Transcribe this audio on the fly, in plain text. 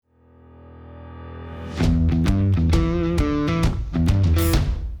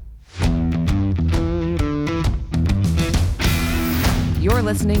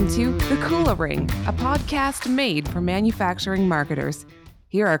listening to The Cooler Ring, a podcast made for manufacturing marketers.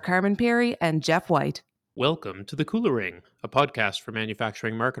 Here are Carmen Perry and Jeff White. Welcome to The Cooler Ring, a podcast for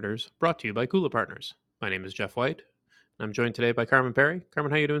manufacturing marketers brought to you by Cooler Partners. My name is Jeff White. I'm joined today by Carmen Perry.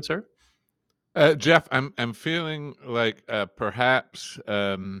 Carmen, how you doing, sir? Jeff, I'm feeling like perhaps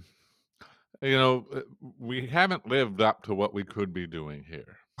we haven't lived up to what we could be doing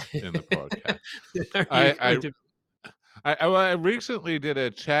here in the podcast. Are you I I, going to... I recently did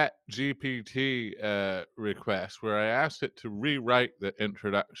a Chat GPT request where I asked it to rewrite the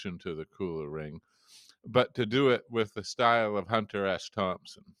introduction to the Cooler Ring, but to do it with the style of Hunter S.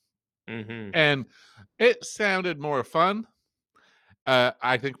 Thompson, and it sounded more fun.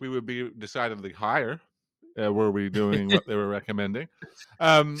 I think we would be decidedly higher. Were we doing what they were recommending?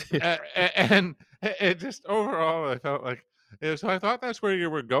 And it just overall, I felt like so. I thought that's where you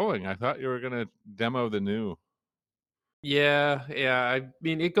were going. I thought you were going to demo the new. Yeah. I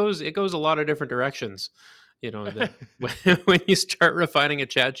mean, it goes a lot of different directions. You know, when you start refining a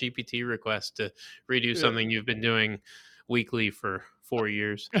Chat GPT request to redo something you've been doing weekly for 4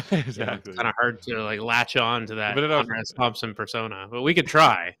 years, Exactly. it's kind of hard to like latch on to that But it also, Hunter S. Thompson persona. But we could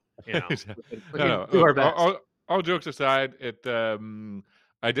try. You know, we can no, do our look, best. all jokes aside,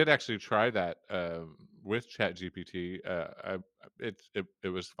 I did actually try that with ChatGPT. It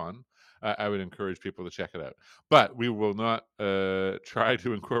was fun. I would encourage people to check it out. But we will not try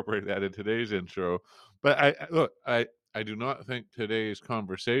to incorporate that in today's intro. But I do not think today's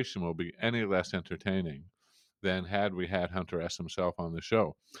conversation will be any less entertaining than had we had Hunter S. himself on the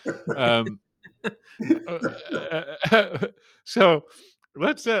show. Um, so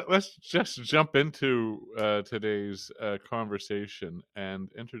let's just jump into today's conversation and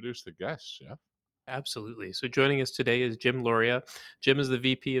introduce the guests, Jeff. Absolutely. So joining us today is Jim Lauria. Jim is the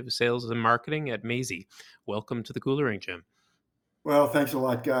VP of Sales and Marketing at Mazzei. Welcome to the Cooler Ring, Jim. Well, thanks a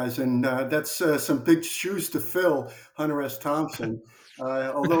lot, guys. And that's some big shoes to fill, Hunter S. Thompson.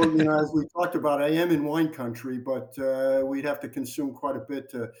 Although, as we talked about, I am in wine country, but we'd have to consume quite a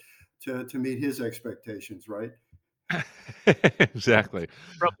bit to meet his expectations, right? Exactly.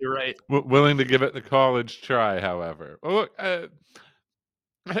 Probably right. Willing to give it the college try, however. Well,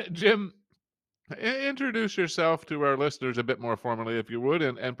 look, Jim, introduce yourself to our listeners a bit more formally, if you would,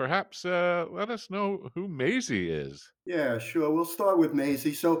 and perhaps let us know who Mazzei is. Yeah, sure. We'll start with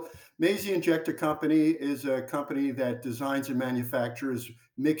Mazzei. So Mazzei Injector Company is a company that designs and manufactures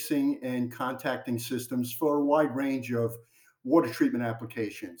mixing and contacting systems for a wide range of water treatment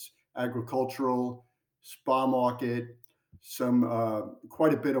applications, agricultural, spa market, some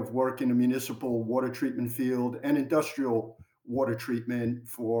quite a bit of work in the municipal water treatment field and industrial water treatment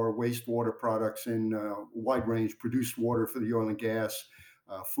for wastewater products in a wide range, produced water for the oil and gas,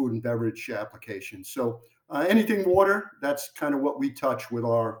 food and beverage applications. So anything water, that's kind of what we touch with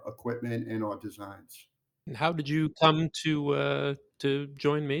our equipment and our designs. And how did you come to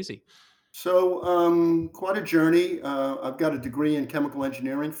join Mazzei? So quite a journey. I've got a degree in chemical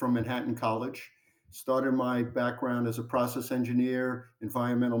engineering from Manhattan College. Started my background as a process engineer,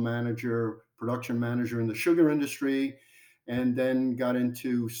 environmental manager, production manager in the sugar industry, and then got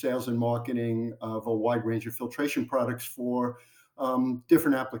into sales and marketing of a wide range of filtration products for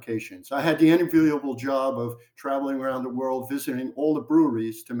different applications. I had the enviable job of traveling around the world, visiting all the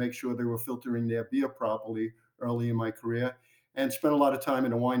breweries to make sure they were filtering their beer properly early in my career, and spent a lot of time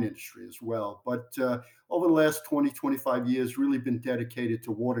in the wine industry as well. But over the last 20, 25 years, really been dedicated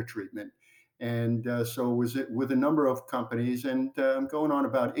to water treatment. And so was it with a number of companies, and I'm going on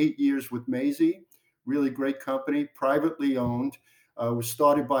about 8 years with Mazzei. Really great company, privately owned. Was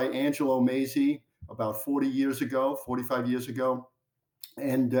started by Angelo Mazzei about 45 years ago,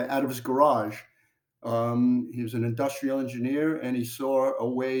 and out of his garage. He was an industrial engineer, and he saw a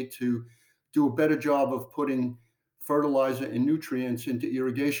way to do a better job of putting fertilizer and nutrients into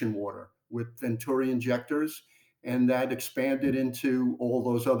irrigation water with Venturi injectors. And that expanded into all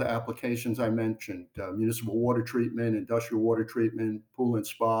those other applications I mentioned, municipal water treatment, industrial water treatment, pool and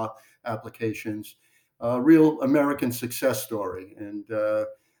spa applications. Real American success story, and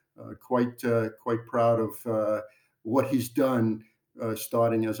quite proud of what he's done,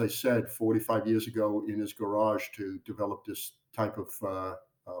 starting, as I said, 45 years ago in his garage to develop this type of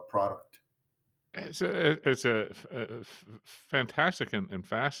product. It's a fantastic and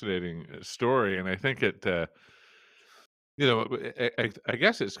fascinating story, and I think it. I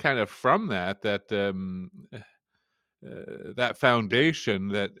guess it's kind of from that that foundation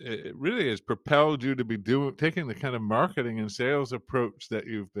that it really has propelled you to be taking the kind of marketing and sales approach that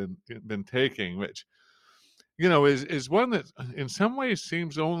you've been taking, which is one that in some ways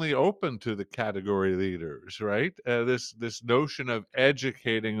seems only open to the category leaders, right? This notion of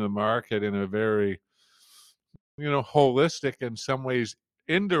educating the market in a very, holistic, in some ways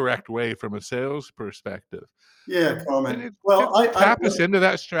indirect way from a sales perspective. Yeah, Can Carmen. you Well, tap us into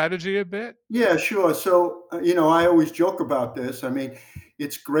that strategy a bit? yeah, sure. So, I always joke about this. I mean,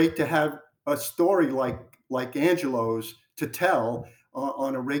 it's great to have a story like Angelo's to tell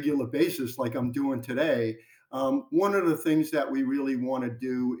on a regular basis, like I'm doing today. One of the things that we really want to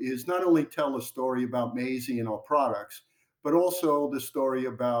do is not only tell a story about Mazzei and our products, but also the story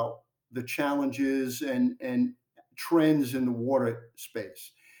about the challenges and trends in the water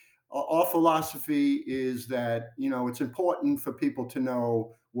space. Our philosophy is that it's important for people to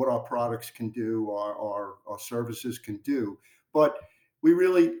know what our products can do, our services can do, but we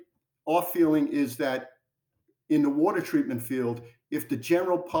really our feeling is that in the water treatment field, if the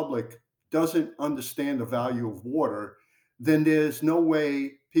general public doesn't understand the value of water, then there's no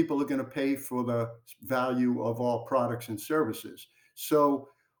way people are going to pay for the value of our products and services. So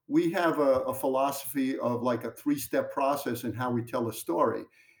we have a philosophy of like a three-step process in how we tell a story.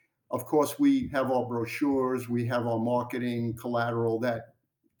 Of course, we have our brochures, we have our marketing collateral that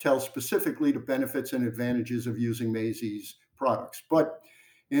tells specifically the benefits and advantages of using Mazzei's products. But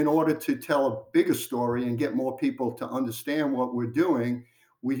in order to tell a bigger story and get more people to understand what we're doing,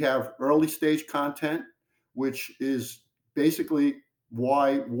 we have early stage content, which is basically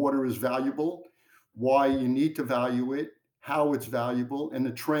why water is valuable, why you need to value it, how it's valuable, and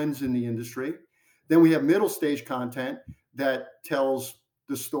the trends in the industry. Then we have middle stage content that tells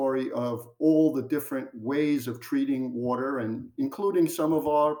the story of all the different ways of treating water and including some of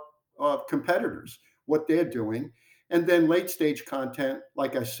our competitors, what they're doing. And then late stage content,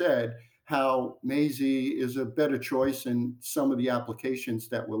 like I said, how Mazzei is a better choice in some of the applications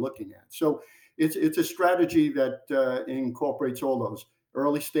that we're looking at. So it's a strategy that incorporates all those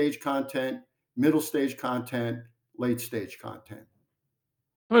early stage content, middle stage content, late stage content.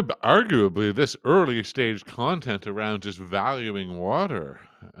 But arguably, this early stage content around just valuing water.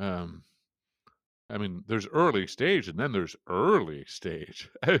 Um, I mean, there's early stage and then there's early stage.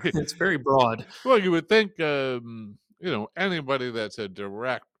 I mean, It's very broad. well, you would think, anybody that's a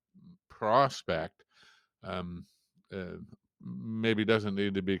direct prospect um, uh, maybe doesn't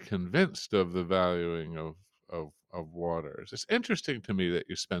need to be convinced of the valuing of waters. It's interesting to me that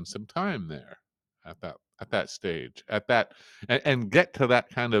you spend some time there at that stage, and get to that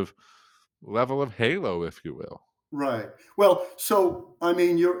kind of level of halo, if you will. Right. Well, so I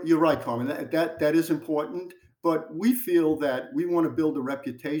mean, you're right, Carmen. That is important, but we feel that we want to build a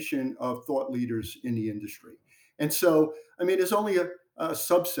reputation of thought leaders in the industry. And so, I mean, there's only a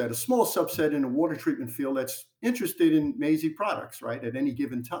subset, a small subset in the water treatment field that's interested in Mazzei products, right, at any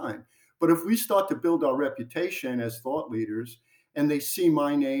given time. But if we start to build our reputation as thought leaders, and they see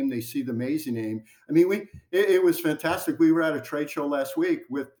my name, they see the Mazzei name. I mean, it was fantastic. We were at a trade show last week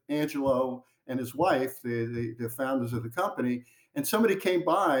with Angelo and his wife, the founders of the company, and somebody came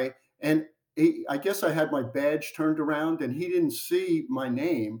by and I guess I had my badge turned around and he didn't see my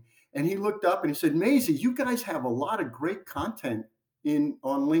name. And he looked up and he said, Mazzei, you guys have a lot of great content on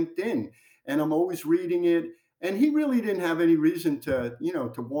LinkedIn. And I'm always reading it. And he really didn't have any reason to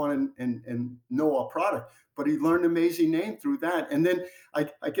want and know our product, but he learned the Mazzei name through that. And then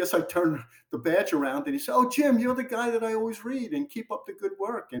I guess I turned the badge around and he said, oh, Jim, you're the guy that I always read and keep up the good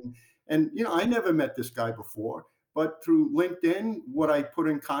work. And I never met this guy before, but through LinkedIn, what I put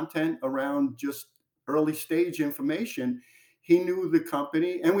in content around just early stage information, he knew the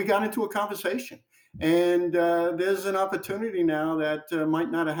company, and we got into a conversation. And there's an opportunity now that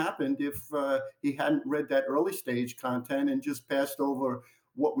might not have happened if he hadn't read that early stage content and just passed over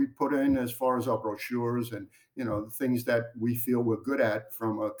what we put in as far as our brochures and the things that we feel we're good at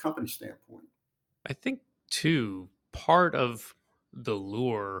from a company standpoint. I think, too, part of the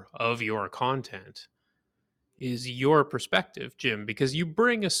lure of your content is your perspective, Jim, because you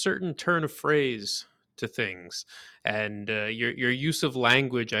bring a certain turn of phrase to things, and your use of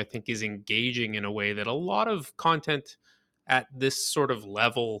language, I think, is engaging in a way that a lot of content at this sort of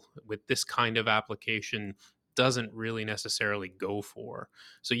level with this kind of application doesn't really necessarily go for.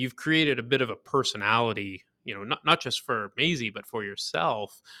 So you've created a bit of a personality, not just for Mazzei, but for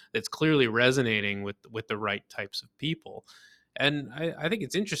yourself, that's clearly resonating with the right types of people. And I think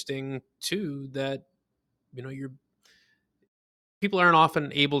it's interesting too that you're people aren't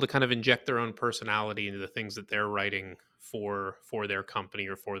often able to kind of inject their own personality into the things that they're writing for their company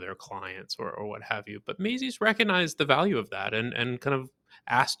or for their clients or what have you. But Macy's recognized the value of that and kind of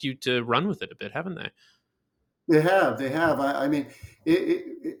asked you to run with it a bit, haven't they? They have, they have. I mean,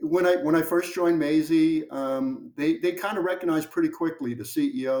 when I first joined Mazzei, they kind of recognized pretty quickly, the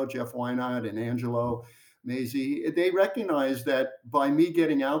CEO Jeff Weinert and Angelo Mazzei. They recognized that by me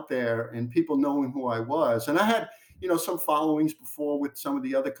getting out there and people knowing who I was, and I had some followings before with some of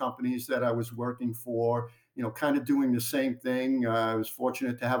the other companies that I was working for. Kind of doing the same thing. I was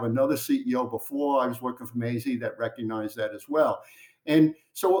fortunate to have another CEO before I was working for Mazzei that recognized that as well. And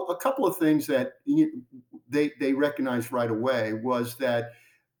so a couple of things that they recognized right away was that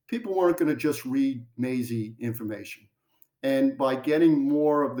people weren't going to just read Mazy information. And by getting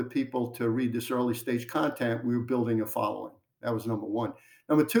more of the people to read this early stage content, we were building a following. That was number one.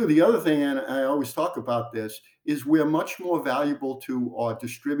 Number two, the other thing, and I always talk about this, is we're much more valuable to our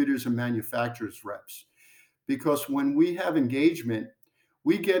distributors and manufacturers reps, because when we have engagement,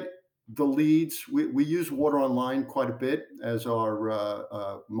 we get the leads. We use Water Online quite a bit as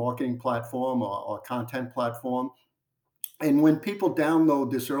our marketing platform, our content platform. And when people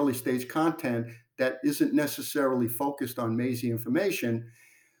download this early stage content that isn't necessarily focused on Mazy information,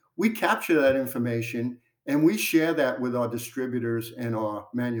 we capture that information and we share that with our distributors and our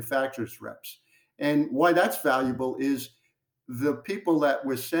manufacturers reps. And why that's valuable is the people that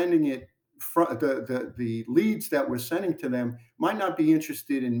we're sending it the leads that we're sending to them might not be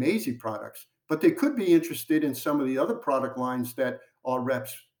interested in Mazy products, but they could be interested in some of the other product lines that our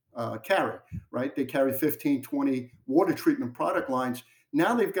reps carry, right? They carry 15, 20 water treatment product lines.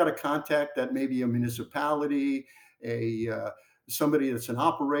 Now they've got a contact that may be a municipality, somebody that's an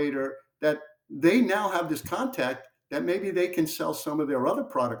operator, that they now have this contact that maybe they can sell some of their other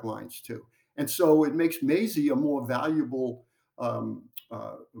product lines to. And so it makes Mazy a more valuable um,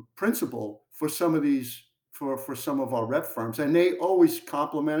 uh, principle for some of these for some of our rep firms, and they always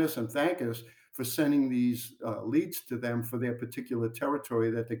compliment us and thank us for sending these leads to them for their particular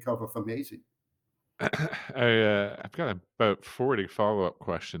territory that they cover for Mazy. I've got about 40 follow-up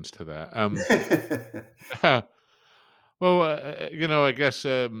questions to that. Well, I guess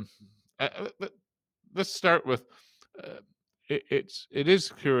let's start with it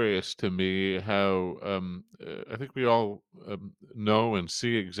is curious to me how I think we all know and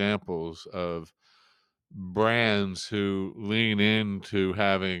see examples of brands who lean into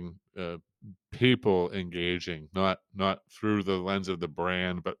having people engaging, not through the lens of the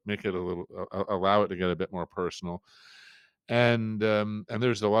brand, but make it a little allow it to get a bit more personal. And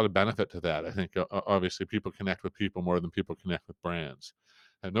there's a lot of benefit to that. I think obviously people connect with people more than people connect with brands,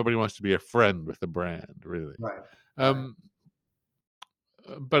 and nobody wants to be a friend with a brand, really. Right, right. Um,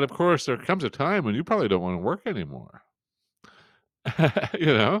 but of course, there comes a time when you probably don't want to work anymore. you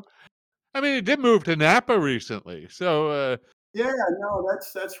know, I mean, it did move to Napa recently, so Yeah, no,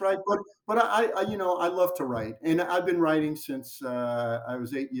 that's right. But I love to write, and I've been writing since I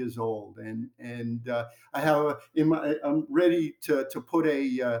was 8 years old, and I have I'm ready to put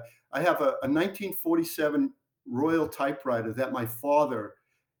I have a 1947 Royal typewriter that my father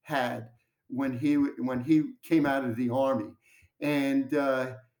had when he came out of the army, and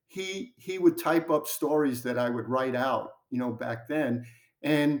he would type up stories that I would write out, back then,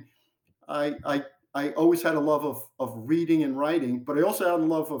 and I I I always had a love of reading and writing, but I also had a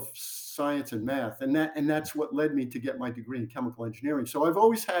love of science and math, and that's what led me to get my degree in chemical engineering. So I've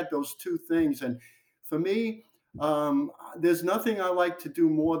always had those two things, and for me, there's nothing I like to do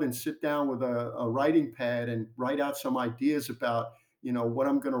more than sit down with a writing pad and write out some ideas about what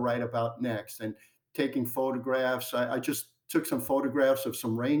I'm going to write about next, and taking photographs. I just took some photographs of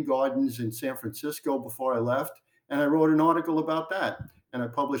some rain gardens in San Francisco before I left, and I wrote an article about that, and I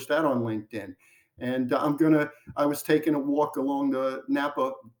published that on LinkedIn. And I was taking a walk along the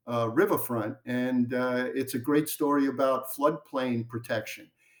Napa riverfront, and it's a great story about floodplain protection,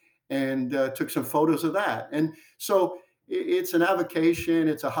 and took some photos of that. And so it's an avocation,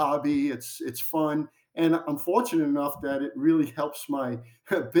 it's a hobby, it's fun. And I'm fortunate enough that it really helps my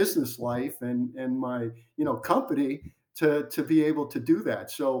business life and my company to be able to do that.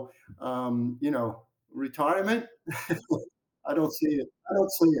 So retirement, I don't see it. I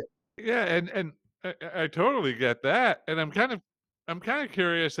don't see it. yeah, and I totally get that, and I'm kind of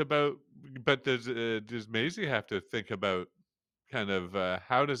curious about, but does Maisie have to think about kind of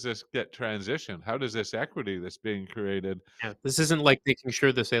how does this get transitioned? How does this equity that's being created? Yeah, this isn't like making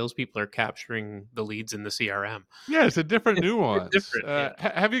sure the salespeople are capturing the leads in the CRM. Yeah, it's a different It's nuance. different,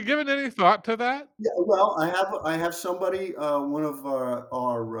 yeah. Have you given any thought to that? Yeah, well, I have somebody, one of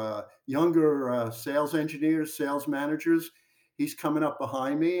our younger sales engineers, sales managers. He's coming up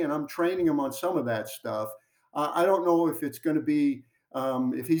behind me, and I'm training him on some of that stuff. I don't know if it's going to be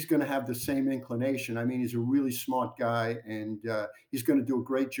if he's going to have the same inclination. I mean, he's a really smart guy, and he's going to do a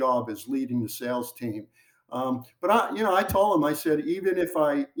great job as leading the sales team. But I told him, I said, even if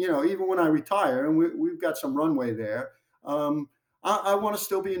even when I retire, and we've got some runway there, I want to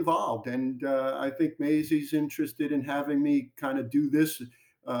still be involved. And I think Mazzei's interested in having me kind of do this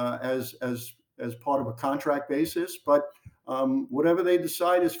as part of a contract basis. But whatever they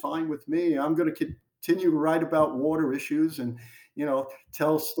decide is fine with me. I'm going to continue to write about water issues and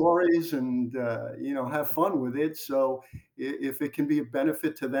tell stories and have fun with it. So if it can be a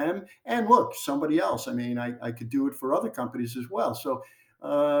benefit to them, and look, somebody else, I mean, I could do it for other companies as well. So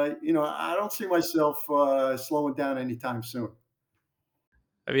I don't see myself slowing down anytime soon.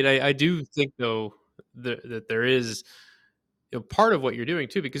 I mean, I do think though that there is part of what you're doing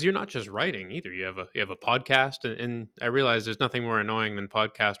too, because you're not just writing either. You have a podcast, and I realize there's nothing more annoying than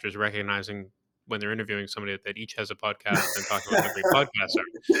podcasters recognizing when they're interviewing somebody that each has a podcast and talking about how great podcasts are.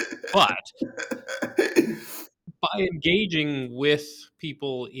 But by engaging with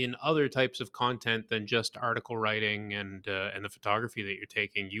people in other types of content than just article writing and the photography that you're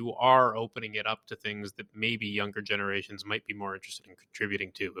taking, you are opening it up to things that maybe younger generations might be more interested in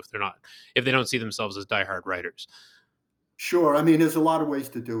contributing to if they don't see themselves as diehard writers. Sure. I mean, there's a lot of ways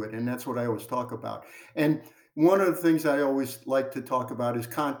to do it, and that's what I always talk about. And one of the things I always like to talk about is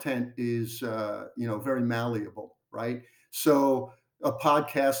content is, very malleable, right? So a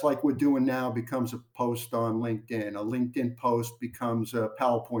podcast like we're doing now becomes a post on LinkedIn. A LinkedIn post becomes a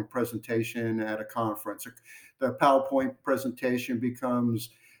PowerPoint presentation at a conference. The PowerPoint presentation becomes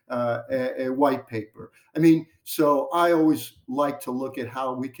a white paper. I mean, so I always like to look at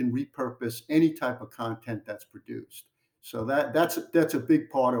how we can repurpose any type of content that's produced. So that's a big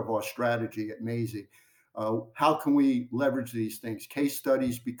part of our strategy at Mazzei. How can we leverage these things? Case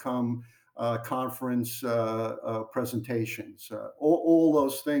studies become conference presentations, all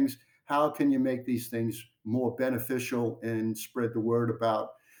those things. How can you make these things more beneficial and spread the word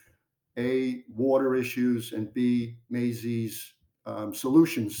about A, water issues, and B, Mazzei's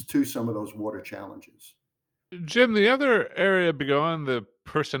solutions to some of those water challenges? Jim, the other area beyond the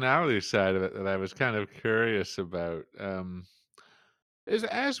personality side of it that I was kind of curious about is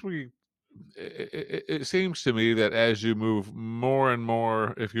it seems to me that as you move more and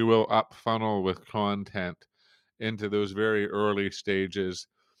more, if you will, up funnel with content into those very early stages,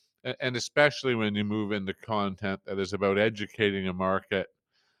 and especially when you move into content that is about educating a market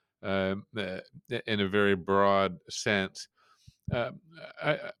in a very broad sense, uh,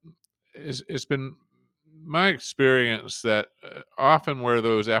 I, it's been my experience that often where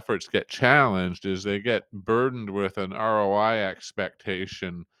those efforts get challenged is they get burdened with an ROI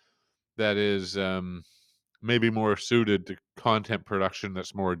expectation that is maybe more suited to content production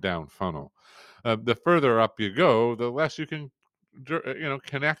that's more down funnel. The further up you go, the less you can,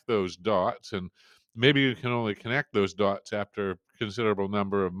 connect those dots, and maybe you can only connect those dots after a considerable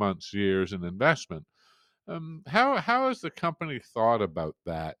number of months, years, and investment. How has the company thought about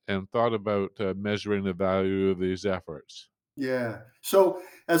that and thought about measuring the value of these efforts? Yeah. So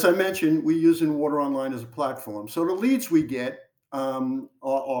as I mentioned, we use in Water Online as a platform. So the leads we get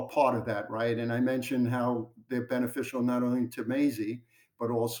are part of that, right? And I mentioned how they're beneficial not only to Mazzei but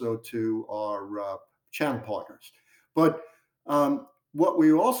also to our channel partners. But what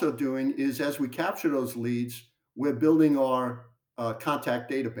we're also doing is, as we capture those leads, we're building our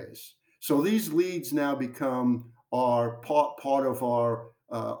contact database. So these leads now become our part of our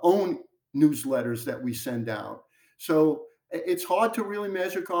own newsletters that we send out. So it's hard to really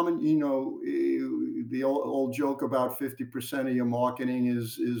measure common, the old joke about 50% of your marketing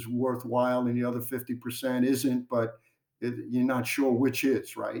is worthwhile and the other 50% isn't, but you're not sure which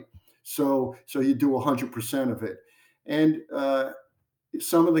is, right? So you do 100% of it. And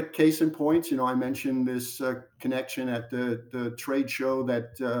some of the case in points, I mentioned this connection at the trade show that,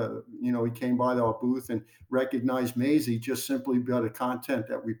 he came by our booth and recognized Mazzei just simply by the content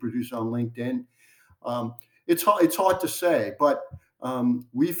that we produce on LinkedIn. It's hard to say, but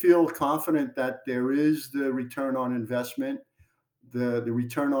we feel confident that there is the return on investment, the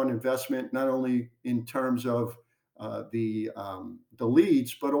return on investment, not only in terms of the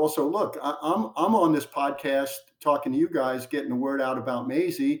leads, but also look, I'm on this podcast talking to you guys, getting the word out about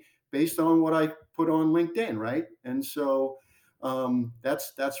Mazzei based on what I put on LinkedIn, right? And so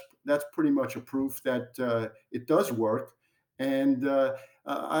that's pretty much a proof that it does work. And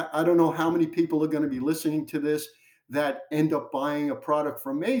I don't know how many people are going to be listening to this that end up buying a product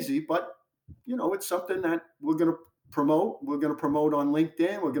from Mazzei, but it's something that we're going to promote. We're going to promote on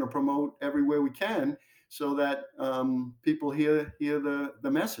LinkedIn. We're going to promote everywhere we can so that people hear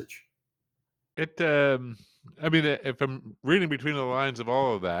the message. It I mean, if I'm reading between the lines of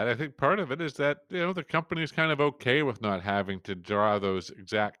all of that, I think part of it is that, the company's kind of okay with not having to draw those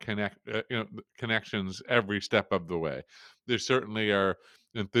exact connections every step of the way. They certainly are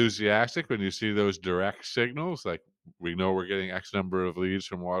enthusiastic when you see those direct signals, like we know we're getting X number of leads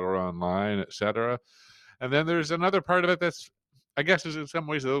from Water Online, et cetera. And then there's another part of it that's, I guess, is in some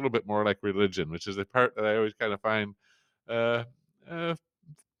ways a little bit more like religion, which is the part that I always kind of find uh, uh,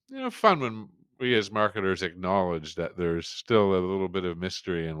 fun when we as marketers acknowledge that there's still a little bit of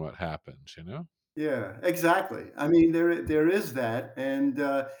mystery in what happens. Yeah, exactly. I mean, there is that, and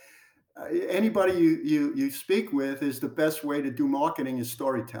anybody you speak with is the best way to do marketing is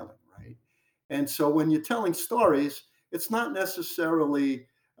storytelling, right? And so when you're telling stories, it's not necessarily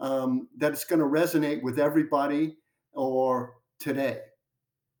that it's going to resonate with everybody or today,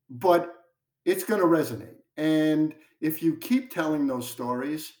 but it's going to resonate. And if you keep telling those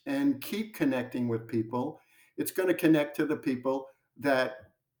stories and keep connecting with people, it's going to connect to the people that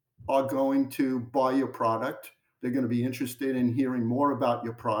are going to buy your product. They're going to be interested in hearing more about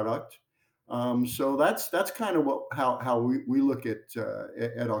your product. So that's kind of how we look at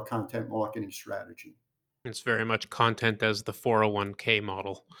our content marketing strategy. It's very much content as the 401k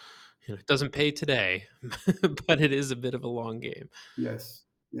model. It doesn't pay today, but it is a bit of a long game. Yes,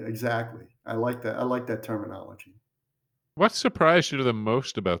 yeah, exactly. I like that. I like that terminology. What surprised you the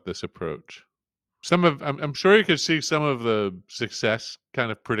most about this approach? I'm sure you could see some of the success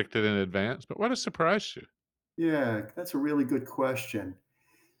kind of predicted in advance, but what has surprised you? Yeah, that's a really good question.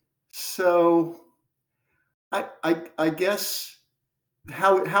 So I guess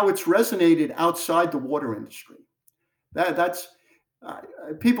how it's resonated outside the water industry. That's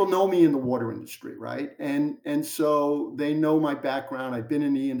people know me in the water industry, right? And so they know my background. I've been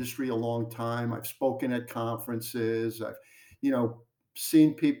in the industry a long time. I've spoken at conferences. I've, you know,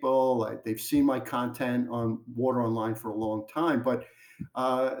 seen people. Like they've seen my content on Water Online for a long time. But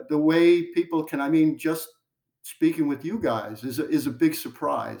the way people can, I mean, just speaking with you guys is a big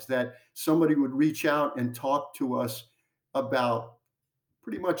surprise that somebody would reach out and talk to us about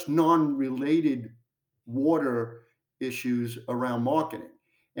pretty much non-related water issues around marketing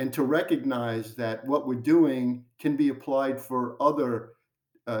and to recognize that what we're doing can be applied for other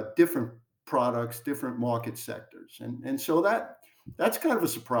different products, different market sectors, and so that's kind of a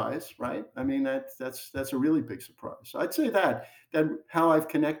surprise, right? I mean that's a really big surprise. So I'd say that how I've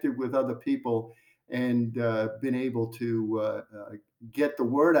connected with other people and been able to get the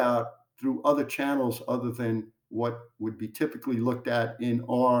word out through other channels other than what would be typically looked at in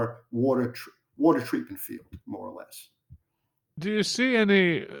our water treatment field, more or less. Do you see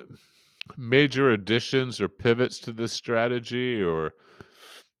any major additions or pivots to this strategy, or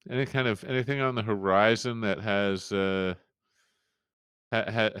anything on the horizon that has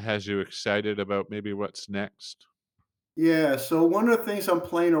you excited about maybe what's next? Yeah. So one of the things I'm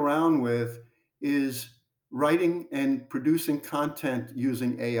playing around with is writing and producing content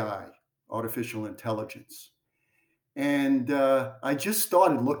using AI, artificial intelligence. And I just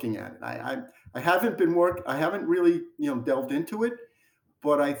started looking at it. I haven't been I haven't really delved into it,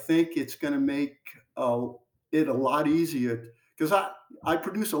 but I think it's going to make it a lot easier because I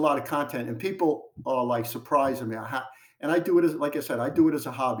produce a lot of content and people are like surprised at me. And I do it as, like I said, I do it as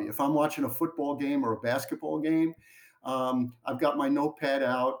a hobby. If I'm watching a football game or a basketball game, I've got my notepad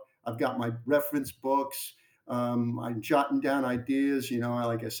out. I've got my reference books. I'm jotting down ideas.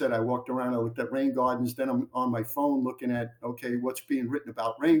 Like I said, I walked around, I looked at rain gardens. Then I'm on my phone looking at, okay, what's being written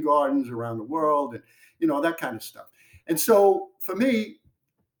about rain gardens around the world and, that kind of stuff. And so for me,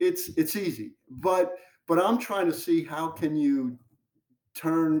 it's easy, but I'm trying to see how can you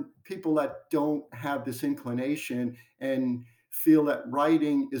turn people that don't have this inclination and feel that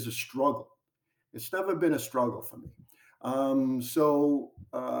writing is a struggle. It's never been a struggle for me.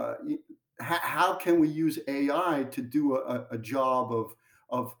 How can we use AI to do a job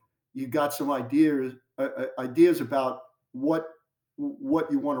of you got some ideas about what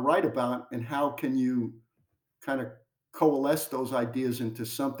you want to write about, and how can you kind of coalesce those ideas into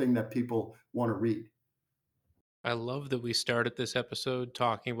something that people want to read. I love that we started this episode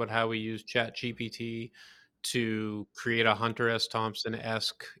talking about how we use ChatGPT to create a Hunter S.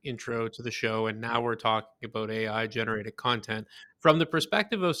 Thompson-esque intro to the show, and now we're talking about AI generated content from the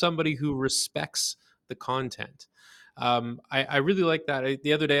perspective of somebody who respects the content. I really like that.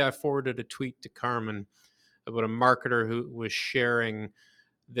 The other day, I forwarded a tweet to Carmen about a marketer who was sharing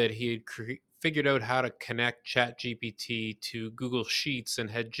that he had figured out how to connect ChatGPT to Google Sheets and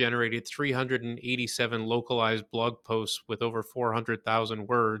had generated 387 localized blog posts with over 400,000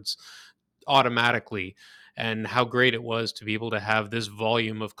 words automatically, and how great it was to be able to have this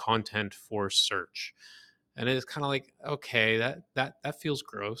volume of content for search. And it's kind of like, okay, that feels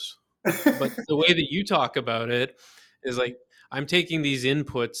gross. But the way that you talk about it is like, I'm taking these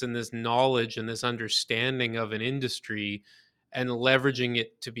inputs and this knowledge and this understanding of an industry and leveraging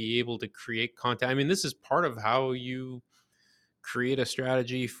it to be able to create content. I mean, this is part of how you create a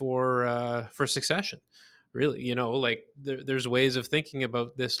strategy for succession. Really, like there's ways of thinking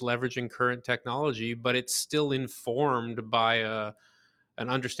about this leveraging current technology, but it's still informed by an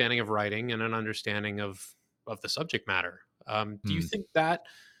understanding of writing and an understanding of the subject matter. Do you Hmm. think that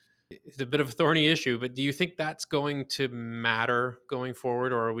it's a bit of a thorny issue, but do you think that's going to matter going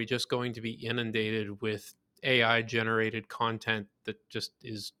forward, or are we just going to be inundated with AI generated content that just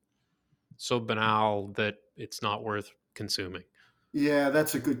is so banal that it's not worth consuming? Yeah,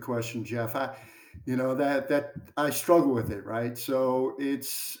 that's a good question, Jeff. That I struggle with it, right? So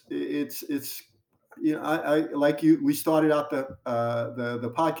it's I like you. We started out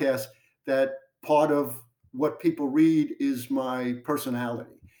the podcast that part of what people read is my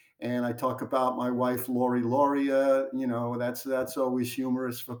personality, and I talk about my wife, Lauria. That's always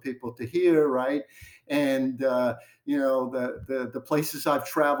humorous for people to hear, right? And the places I've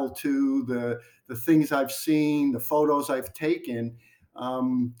traveled to, the things I've seen, the photos I've taken.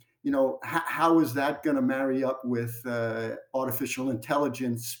 How is that going to marry up with artificial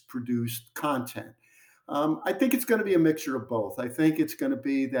intelligence produced content? I think it's going to be a mixture of both. I think it's going to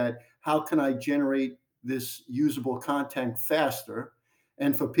be that how can I generate this usable content faster?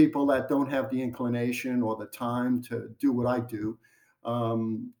 And for people that don't have the inclination or the time to do what I do,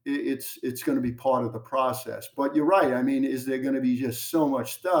 it's going to be part of the process. But you're right. I mean, is there going to be just so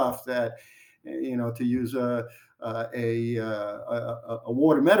much stuff that, to use a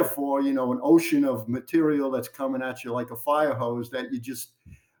water metaphor, an ocean of material that's coming at you like a fire hose that you just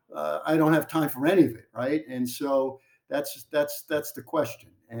I don't have time for any of it, right? And so that's the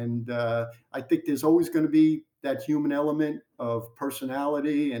question. And I think there's always going to be that human element of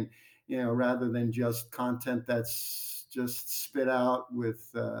personality, and rather than just content that's just spit out with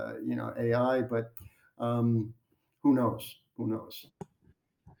AI. But who knows? Who knows?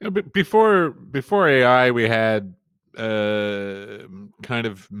 Before AI, we had kind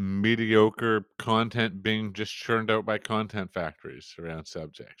of mediocre content being just churned out by content factories around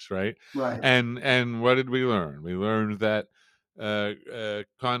subjects, right? Right. And what did we learn? We learned that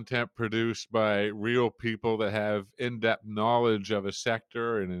content produced by real people that have in-depth knowledge of a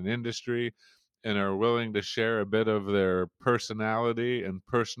sector and an industry and are willing to share a bit of their personality and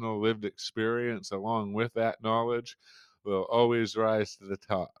personal lived experience along with that knowledge will always rise to the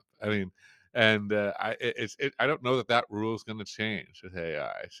top. I mean, and I don't know that that rule is going to change with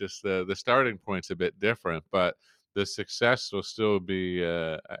AI. It's just the starting point's a bit different, but the success will still be.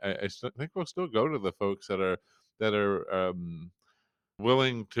 I still think we'll still go to the folks that are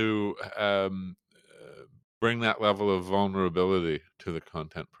willing to bring that level of vulnerability to the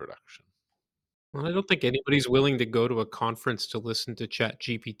content production. Well, I don't think anybody's willing to go to a conference to listen to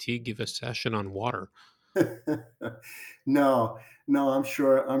ChatGPT give a session on water. No, no, I'm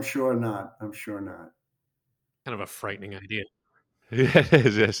sure not. I'm sure not. Kind of a frightening idea. Yeah, it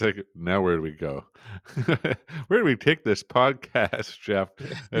is. It's like, now where do we go? Where do we take this podcast, Jeff?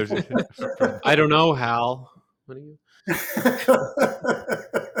 From I don't know, Hal. What do you?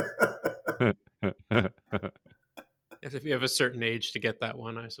 If you have a certain age to get that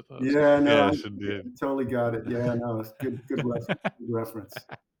one, I suppose. Yeah, no, I Yes, indeed. totally got it. Yeah, no, it's good reference.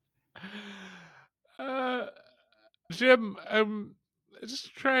 Uh, Jim,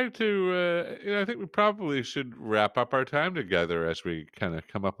 just trying to, I think we probably should wrap up our time together as we kind of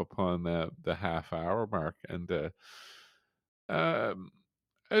come up upon the half hour mark. And um,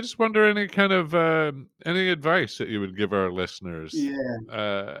 I just wonder any kind of any advice that you would give our listeners,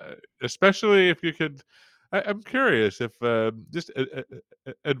 Yeah, especially if you could. I'm curious if just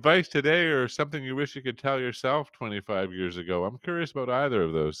advice today or something you wish you could tell yourself 25 years ago. I'm curious about either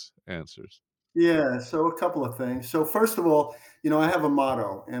of those answers. yeah. So a couple of things. So first of all, I have a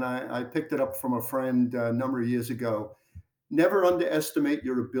motto, and I picked it up from a friend a number of years ago. Never underestimate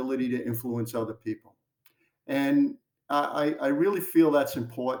your ability to influence other people. And I really feel that's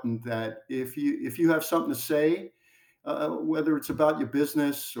important. That if you have something to say, whether it's about your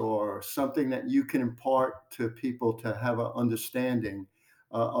business or something that you can impart to people to have an understanding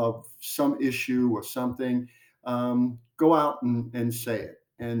of some issue or something, go out and say it.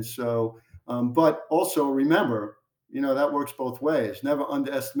 And so, but also remember, that works both ways. Never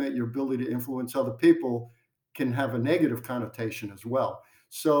underestimate your ability to influence other people can have a negative connotation as well.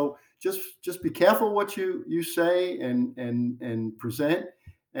 So just be careful what you say and present,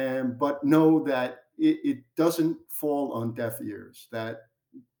 and but know that it doesn't fall on deaf ears. That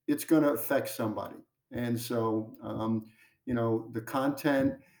it's going to affect somebody. And so, the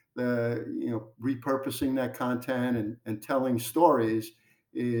content, repurposing that content and telling stories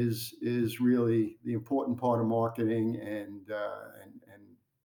is really the important part of marketing and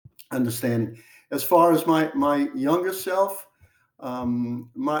understanding. As far as my younger self,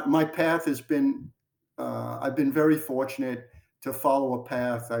 my path has been, I've been very fortunate to follow a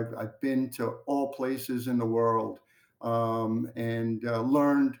path. I've been to all places in the world, and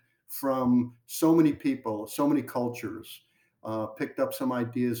learned from so many people, so many cultures, picked up some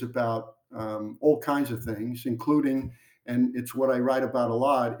ideas about all kinds of things, including, and it's what I write about a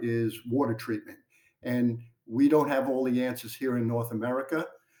lot, is water treatment. And we don't have all the answers here in North America.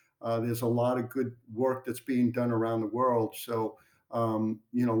 There's a lot of good work that's being done around the world. So,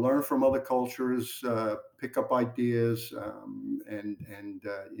 learn from other cultures, pick up ideas, and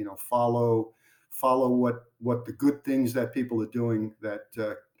follow what the good things that people are doing that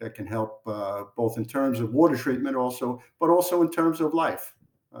can help, both in terms of water treatment, but also in terms of life.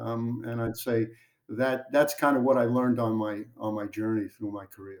 And I'd say that's kind of what I learned on my journey through my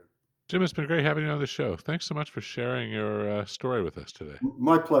career. Jim, it's been great having you on the show. Thanks so much for sharing your story with us today.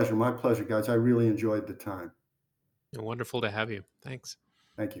 My pleasure, guys. I really enjoyed the time. Wonderful to have you. Thanks.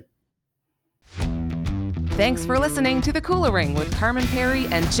 Thank you. Thanks for listening to The Cooler Ring with Carmen Perry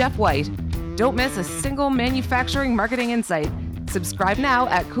and Jeff White. Don't miss a single manufacturing marketing insight. Subscribe now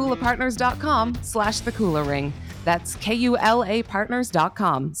at KulaPartners.com/thecoolerring. That's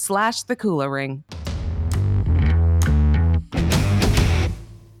KULAPartners.com/thecoolerring.